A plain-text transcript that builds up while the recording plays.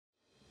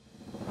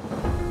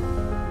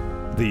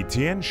The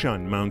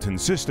Tien-Shan mountain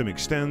system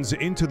extends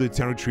into the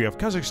territory of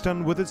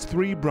Kazakhstan with its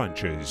 3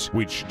 branches,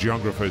 which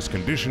geographers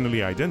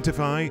conditionally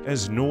identify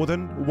as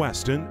northern,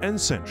 western and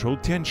central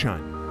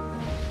Tien-Shan.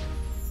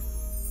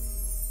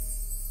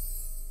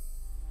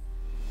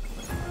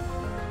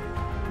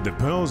 The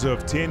Pearls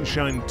of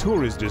Tien-Shan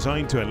tour is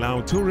designed to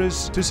allow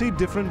tourists to see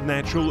different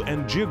natural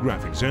and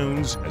geographic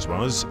zones as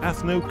well as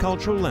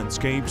ethno-cultural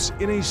landscapes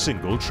in a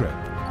single trip.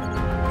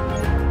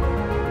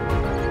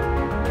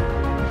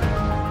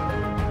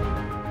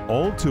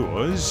 All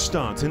tours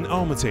start in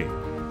Almaty.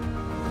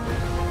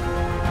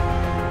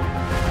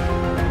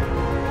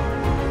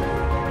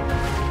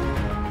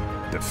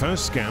 The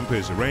first camp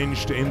is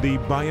arranged in the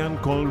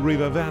Bayan-Kol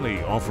River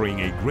Valley,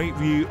 offering a great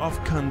view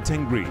of Khan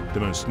Tengri, the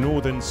most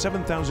northern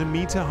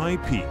 7,000-meter high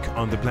peak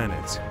on the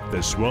planet.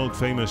 This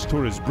world-famous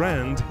tourist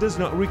brand does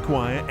not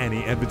require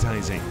any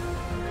advertising.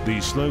 The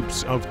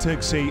slopes of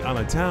Turksey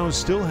Alatau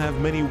still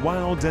have many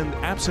wild and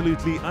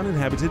absolutely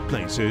uninhabited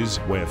places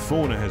where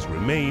fauna has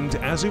remained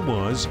as it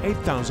was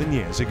 8,000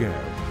 years ago.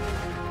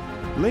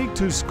 Lake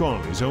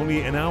Tuskol is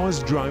only an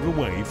hour's drive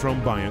away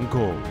from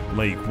Bayan-Kol.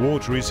 Lake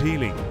water is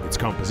healing. Its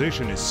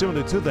composition is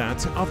similar to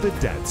that of the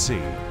Dead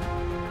Sea.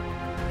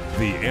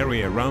 The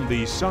area around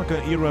the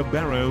Saka-era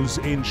barrows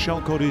in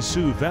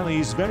Shalkodisu Valley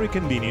is very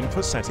convenient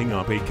for setting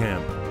up a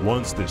camp.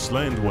 Once this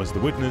land was the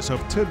witness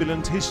of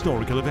turbulent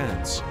historical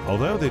events.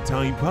 Although the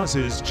time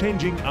passes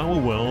changing our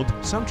world,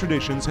 some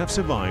traditions have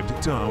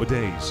survived to our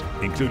days,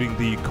 including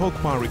the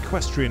Kokpar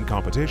equestrian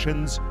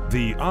competitions,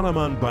 the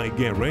Alaman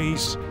Bayghe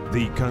race,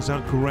 the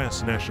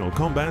Kazakh National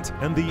Combat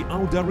and the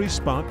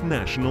Audarispak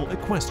National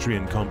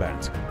Equestrian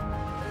Combat.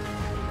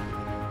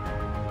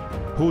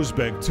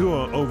 Horseback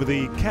tour over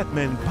the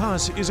Katman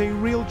Pass is a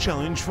real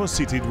challenge for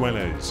city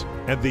dwellers.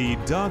 At the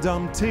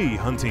Dardam Tea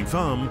hunting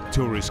farm,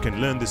 tourists can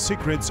learn the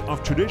secrets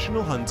of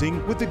traditional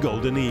hunting with the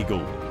golden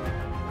eagle.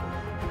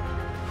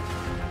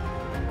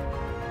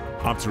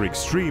 After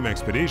extreme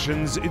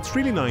expeditions, it's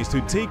really nice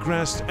to take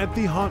rest at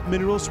the hot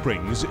mineral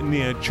springs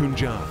near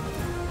Tien-Shan.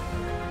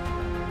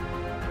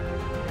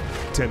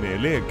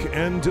 Temelik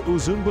and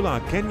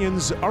Uzunbulak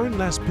canyons aren't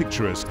less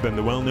picturesque than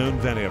the well-known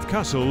Valley of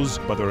Castles,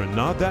 but there are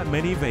not that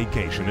many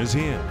vacationers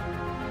here.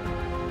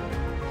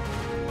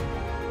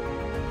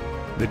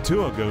 The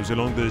tour goes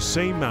along the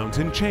same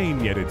mountain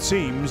chain, yet it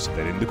seems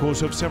that in the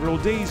course of several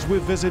days we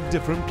visit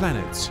different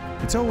planets.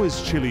 It's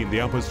always chilly in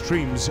the upper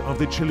streams of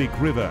the Chilik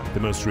River, the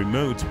most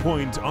remote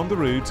point on the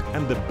route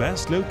and the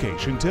best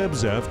location to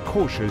observe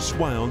cautious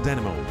wild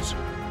animals.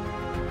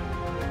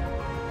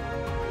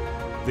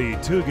 The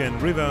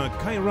Turgan River,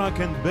 Kairak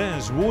and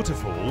Bears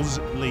waterfalls,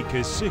 Lake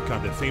Issyk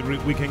are the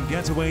favorite weekend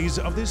getaways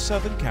of the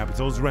southern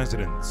capital's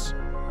residents.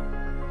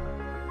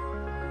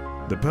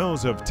 The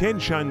Pearls of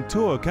Tien-Shan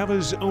tour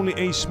covers only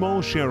a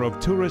small share of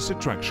tourist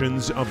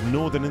attractions of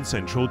northern and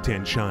central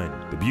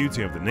Tien-Shan. The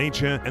beauty of the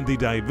nature and the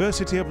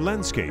diversity of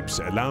landscapes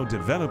allow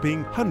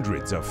developing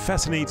hundreds of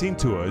fascinating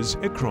tours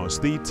across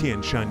the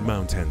Tien-Shan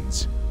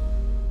mountains.